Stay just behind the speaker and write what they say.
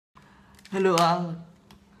Halo Al,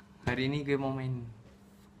 hari ini gue mau main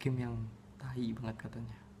game yang tahi banget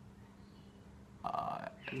katanya.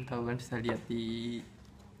 Lu tahu kan, bisa lihat di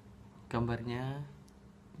gambarnya,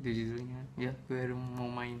 di judulnya. Ya, gue mau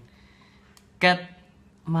main Cat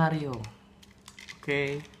Mario.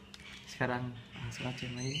 Oke, sekarang langsung aja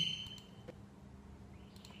main.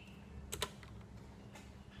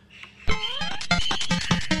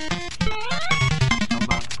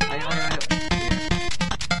 Gampang. Ayo, ayo, ayo.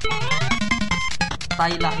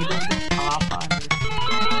 Tai lah itu apaan?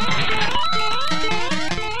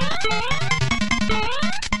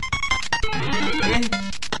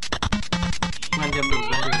 Manjam dulu,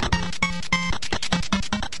 manjam dulu.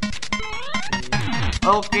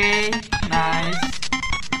 Oke, nice.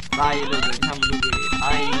 Tai lu, gue sama dulu.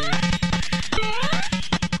 Tai.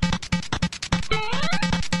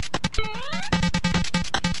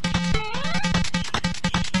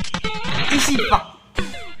 Isi pak.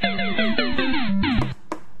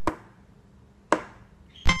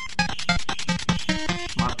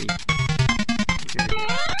 Mati.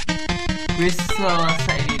 Gue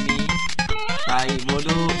selesai ini. Tai,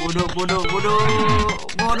 bodoh.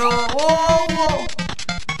 Wow.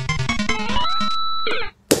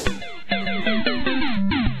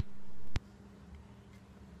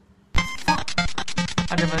 Fuck.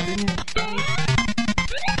 Ada batunya.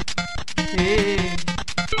 Hehehe.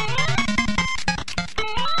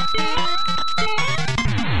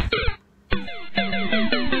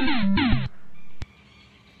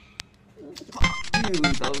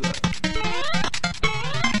 Tahu gak?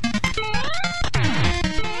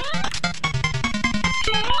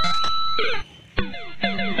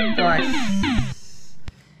 Guys,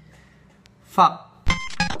 fuck.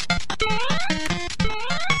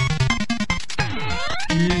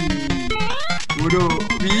 Bodoh.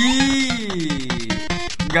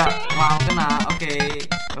 Nggak mau kena. Oke.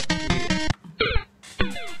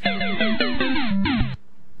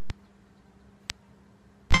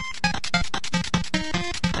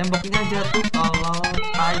 Temboknya jatuh, kalau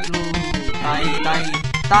tai lu. Tai.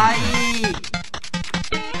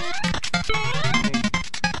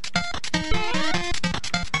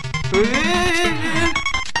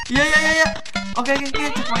 Ya. Oke,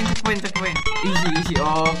 checkpoint. Easy.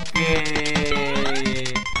 Oke.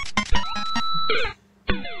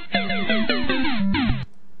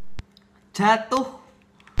 Jatuh.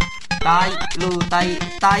 Tai lu, tai.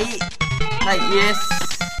 Yes.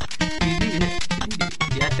 Ini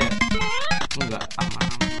dia ada. Enggak, aman.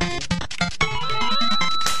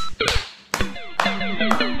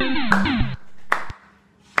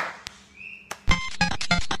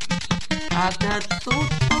 Ada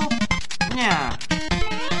tutupnya.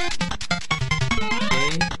 Oke,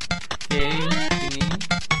 ini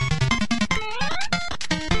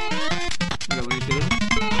nggak boleh turun.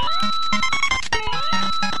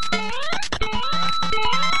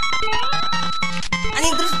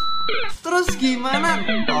 Anjing, terus gimana?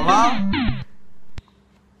 Tolong.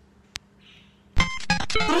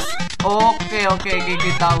 Terus oke,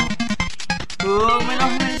 kita tahu.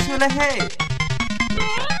 Minum sulehe.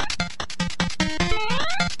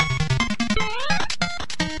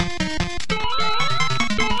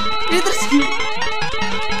 Ini terus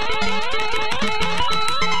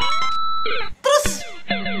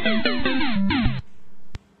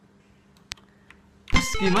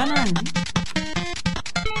gimana anjing?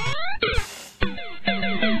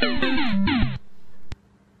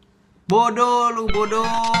 Bodoh lu,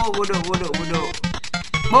 bodoh.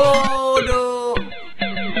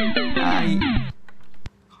 Tai.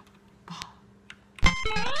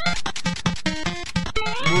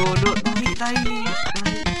 Bodoh, tai.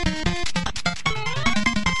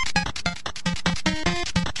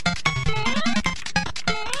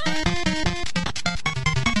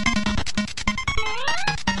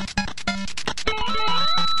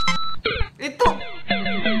 Itu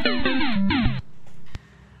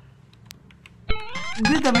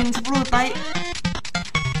gue udah main 10, tai.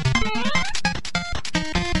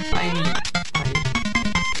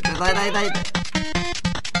 Tai.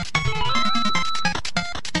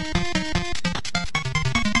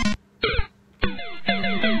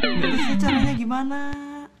 Gak bisa, caranya gimana?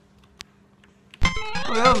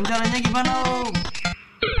 Caranya gimana, Om?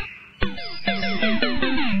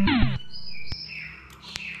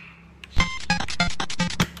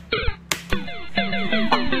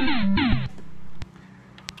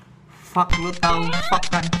 Fuck, lu tahu fuck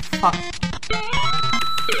kan? Fuck.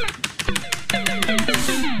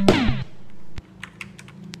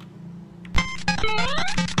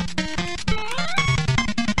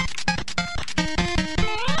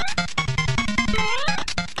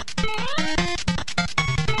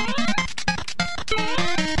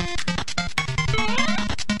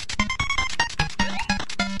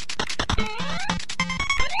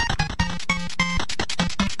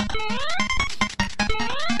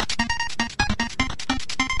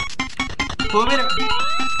 Bobir.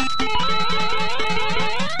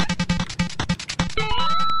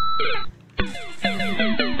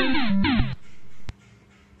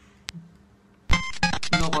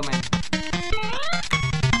 No comment.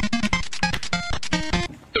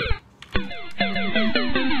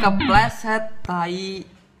 Kepleset tai,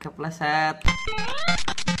 kepleset.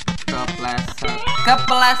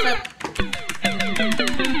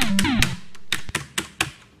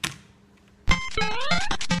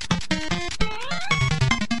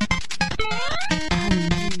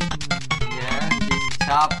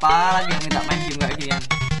 Siapa lagi yang minta main game kayak ginian?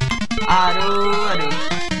 Aduh.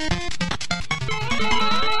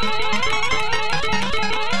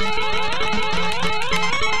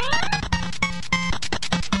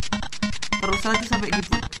 Terus aja sampai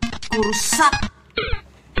gitu. Kurusak.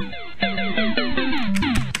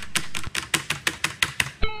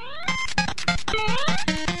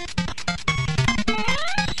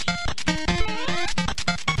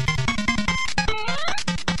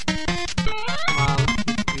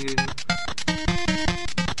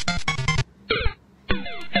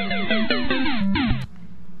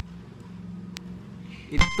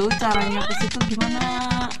 Itu caranya ke situ gimana?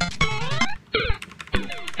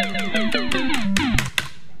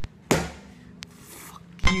 Fuck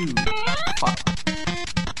you. Fuck.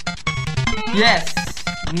 Yes.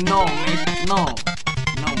 No, mate. No,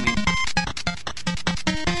 mate.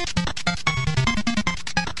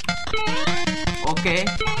 Oke.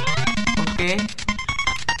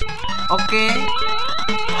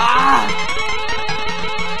 Ah.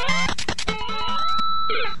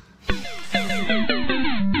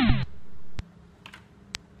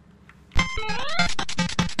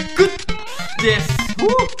 Good. Yes.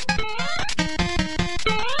 Woo.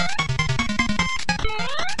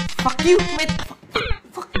 Fuck you, mate.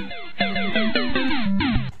 Fuck.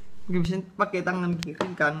 Gak bisa pakai tangan kiri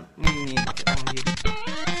kan? Ini pakai tangan kiri.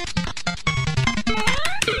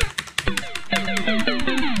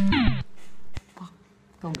 Fuck.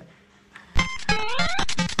 Tau nggak?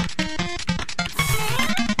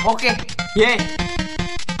 Oke. Yeah.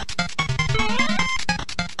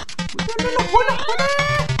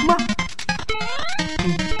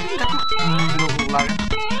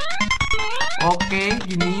 Oke,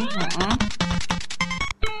 gini.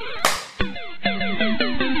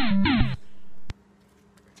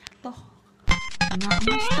 Toh, nah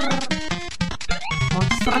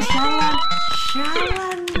monster jalan.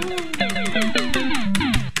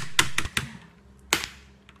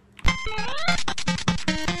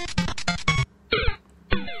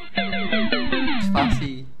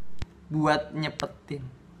 Spasi buat nyepetin.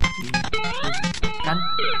 Kan?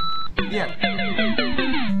 Biar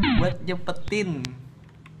buat nyepetin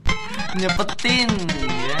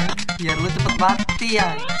ya, biar lu cepet mati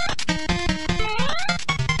ya.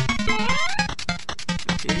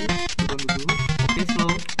 Oke, turun dulu. Oke,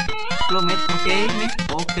 slow mate.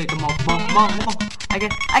 Oke, come on. I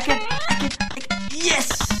can.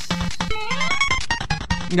 Yes.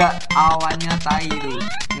 Enggak, awannya tai tuh.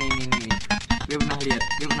 Nih. Gue pernah lihat.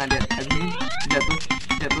 Ini jatuh.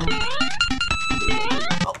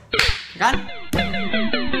 Oh, kan?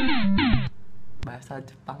 Bahasa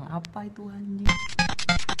Jepang apa itu anjing?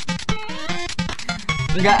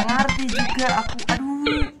 Nggak ngerti juga aku.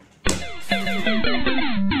 Aduh.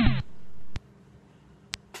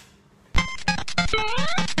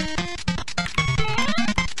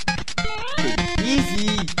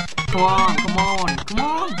 Easy. Come on. Come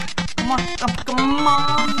on.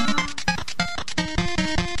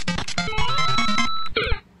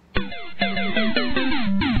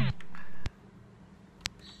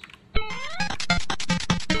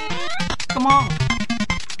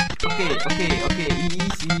 Okay.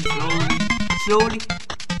 Easy, slowly.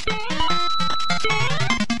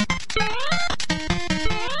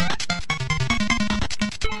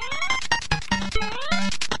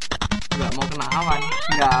 Nggak mau kena awan.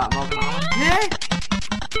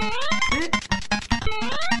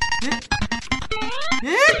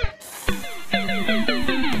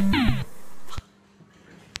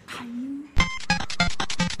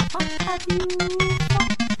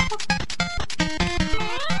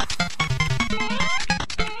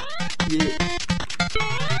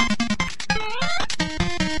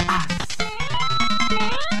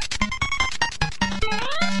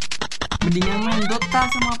 Mendingan main Dota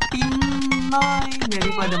sama Pinoy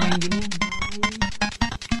daripada main gini.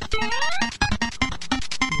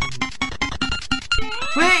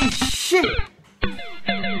 Wey, shit.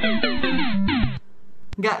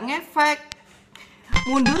 Nggak ngefek.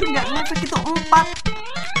 Mundur nggak ngefek, itu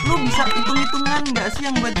 4. Lu bisa hitung-hitungan nggak sih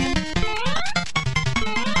yang buat game?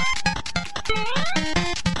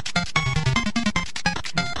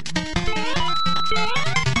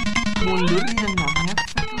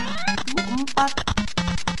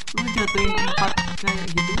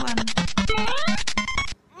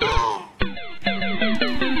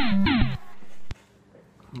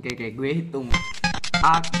 Oke, gue hitung.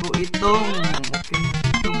 Aku hitung. Oke,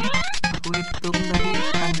 hitung. Aku hitung dari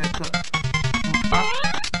tangga ke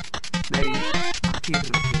 4 dari akhir.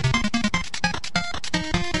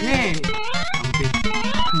 Yeay, hampir.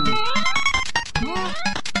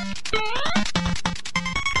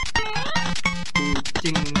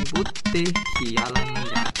 Kucing putih sialan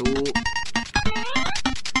jatuh.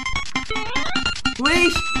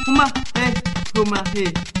 Wih, rumah,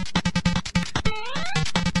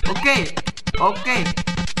 Oke.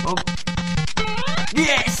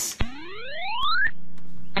 Yes.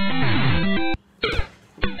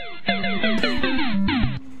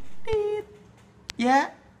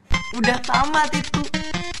 Ya, udah tamat itu.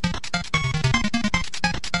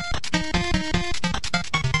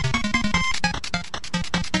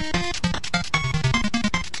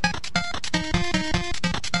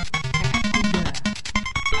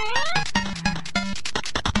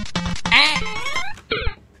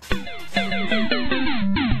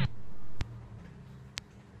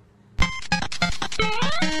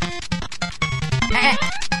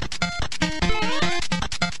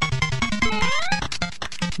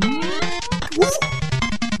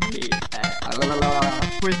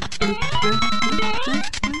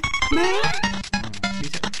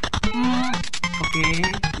 Oke,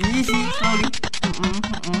 easy, slowly.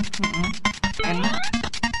 Enak.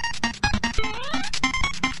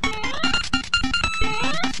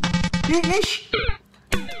 Yes.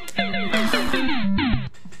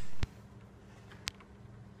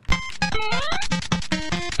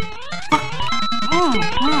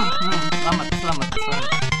 Selamat.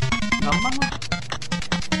 Gampang lah.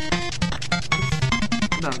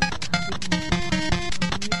 Udah.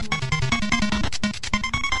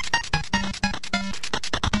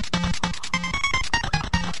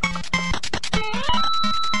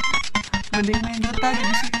 Mending main Dota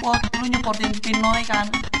jadi support. Lu nyupportin Pinoy kan?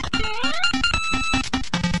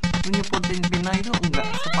 Lu nyupportin Pinoy itu enggak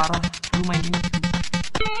separah lu main ini.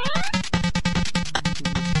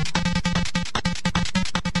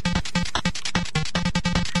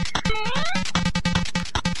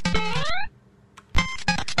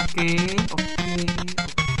 Oke.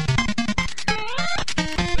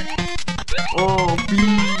 Oh, B.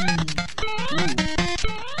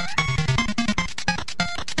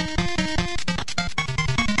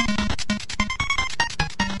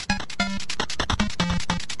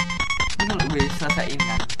 Ini kalau gue selesaiin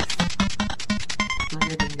kan, setelah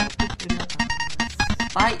dia jatuh dari atas,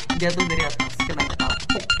 jatuh dari atas, kena kepala.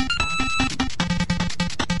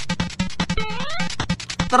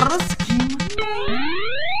 Terus gimana?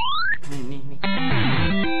 Nih.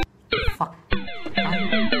 Fuck.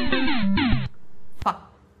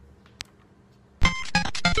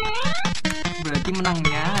 Berarti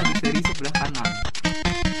menangnya harus dari sebelah kanan.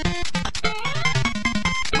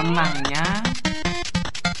 Menangnya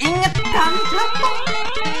inget kan jatuh.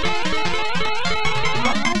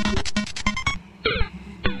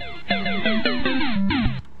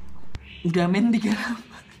 Udah main 3 lama.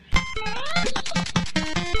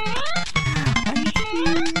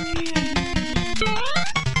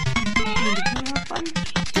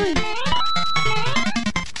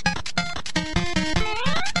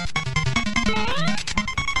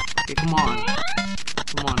 Come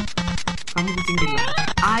on. Kamu kucing pintar.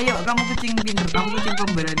 Ayo, kamu kucing pintar. Kamu kucing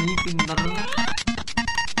pemberani pintar.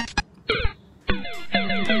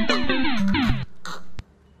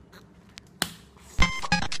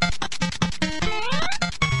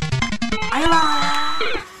 Ayolah.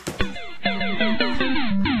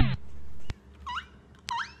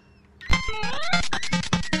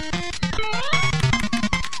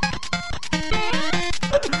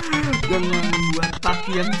 Jangan membuat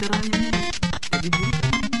kaki yang cerah ini jadi buruk.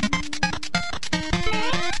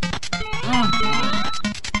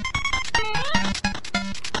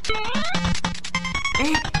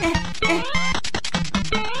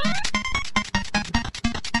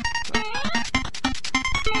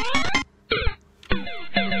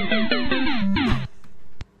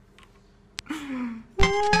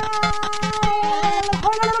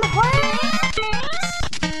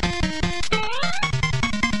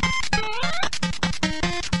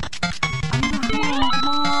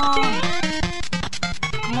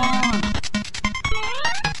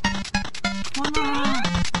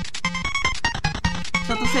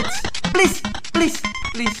 Satu set, please.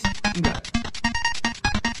 Enggak.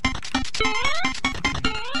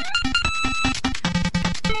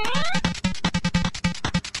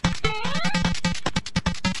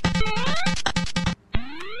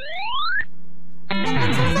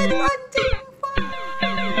 Selesai dipancing.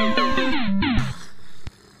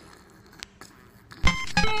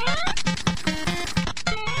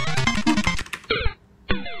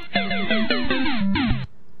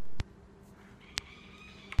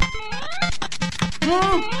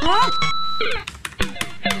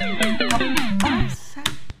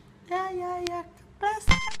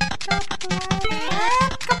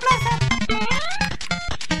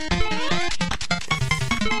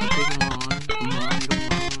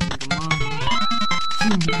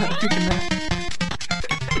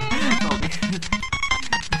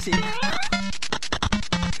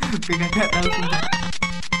 Gue gak tahu sumpah.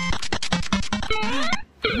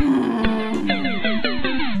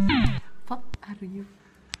 What are you?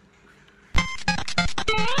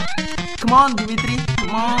 Come on, Dimitri.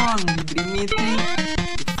 Come on, Dimitri.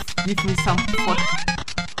 Give me some vodka.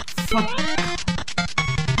 Vodka.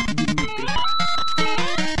 Dimitri.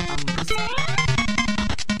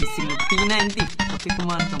 Using a P90. Okay,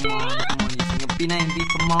 come on. Using a P90.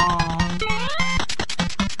 Come on.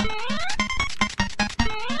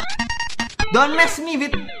 Don't mess me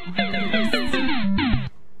with.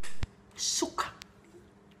 Suka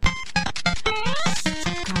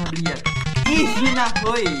lihat. Ih, hina,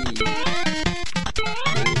 hoi.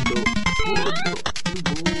 Bodoh.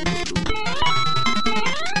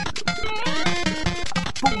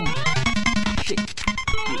 Boom. Shake.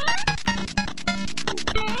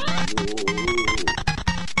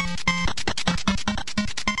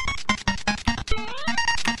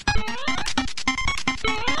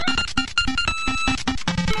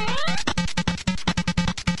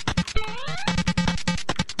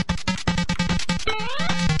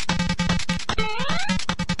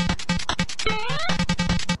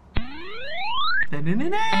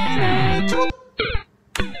 Cut.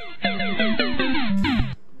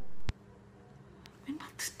 Main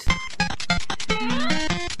patut.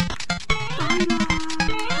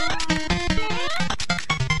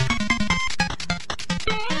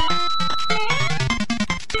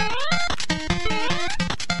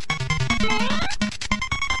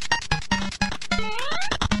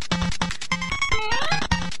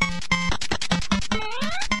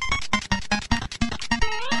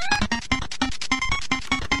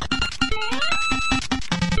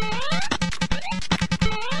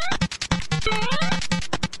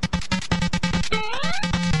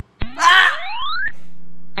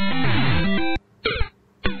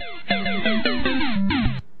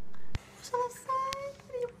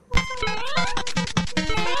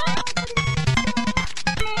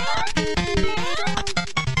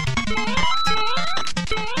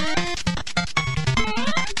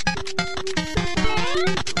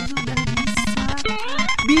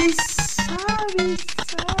 Bisa.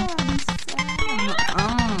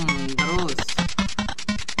 Terus.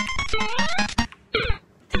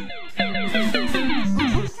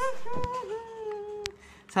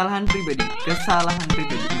 Kesalahan pribadi.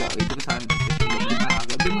 Enggak, itu kesalahan pribadi. Enggak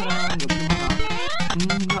boleh marah.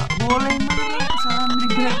 Enggak boleh marah. Kesalahan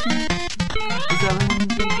pribadi. Enggak boleh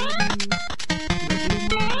marah.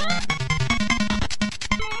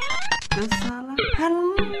 Kesalahan.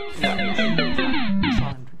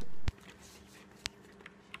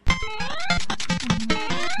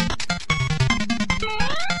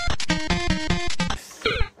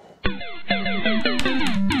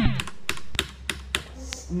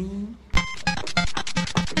 Ini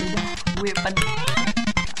udah gue pada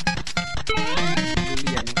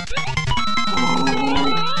lihat nih.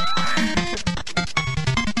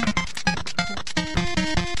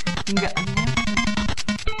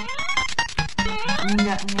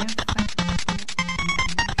 Enggak ngefek.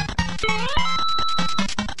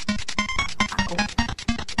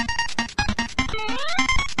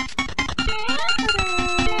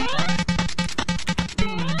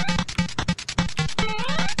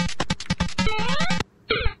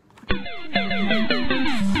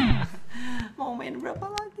 Mau main berapa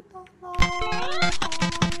lagi tolong?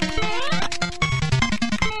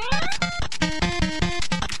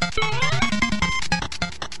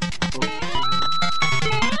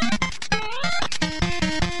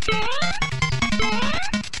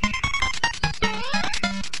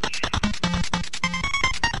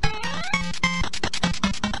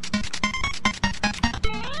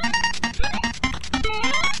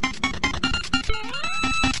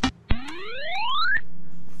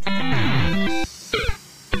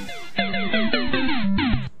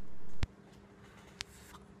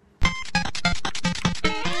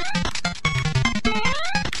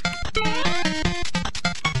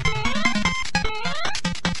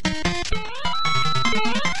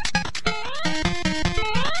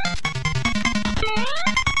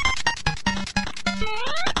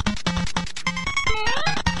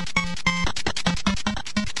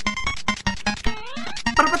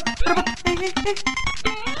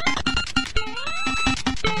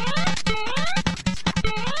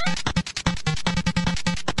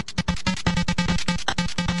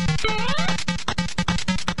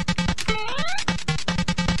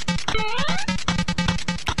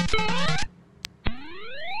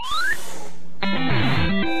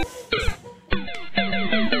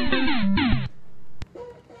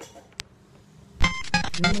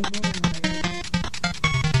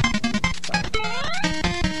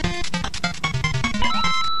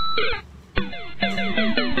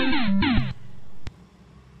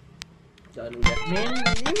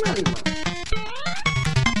 kali mah.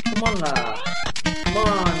 Come on lah.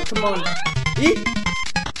 Come on. Ih.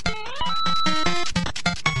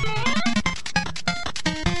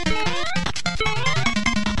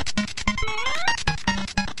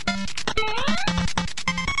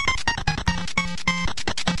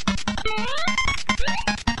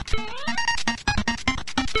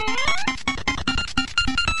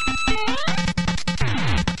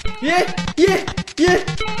 Yeah.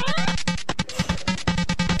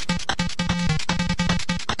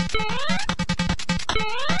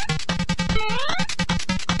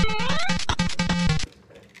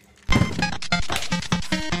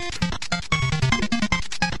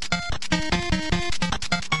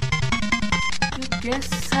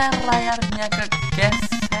 Geser layarnya,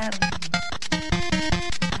 kegeser.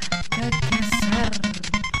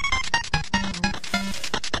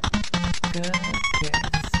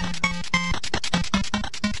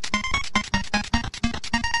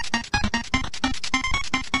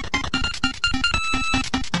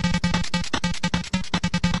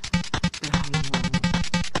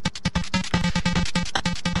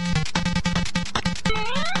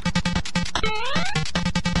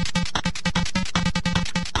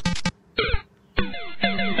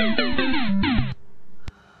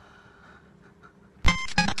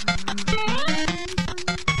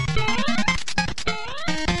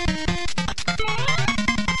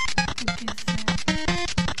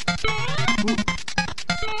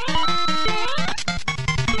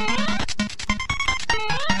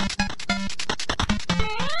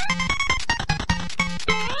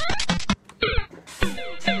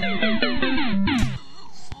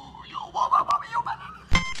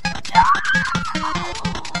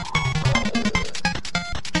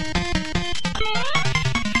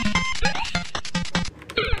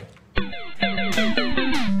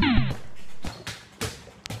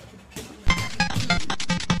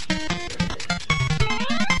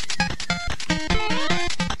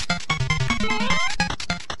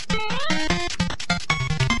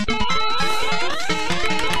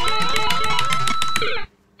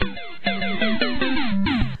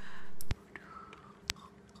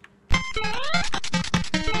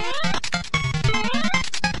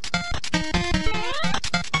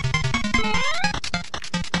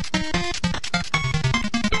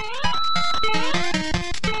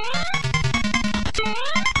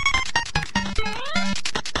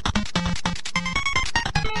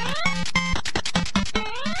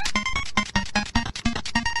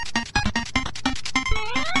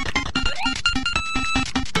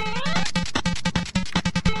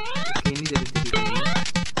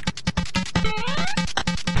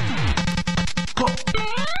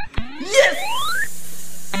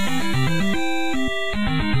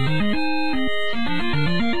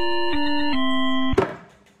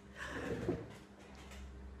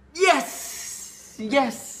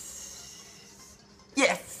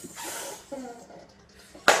 Yes.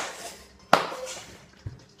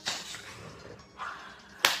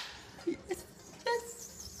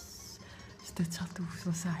 Stage 1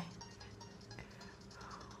 selesai.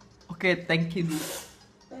 Oke, thank you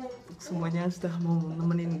untuk semuanya sudah mau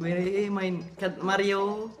nemenin gue main Cat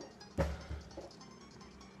Mario.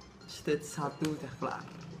 Stage 1 udah kelar.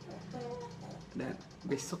 Dan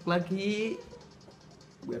besok lagi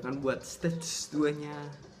gue akan buat stage 2-nya.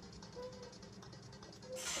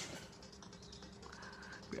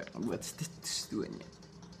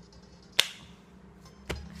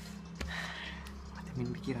 Matamin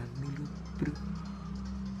pikiran dulu, bro.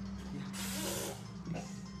 Ya.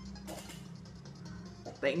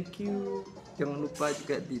 Thank you. Jangan lupa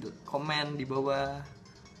juga di komen di bawah,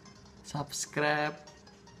 subscribe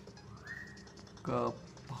ke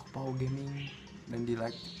Pau Gaming, dan di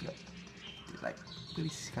like juga. Di like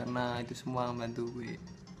please, karena itu semua bantu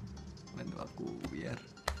aku biar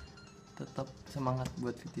tetap semangat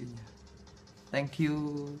buat videonya. Thank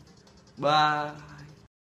you. Bye.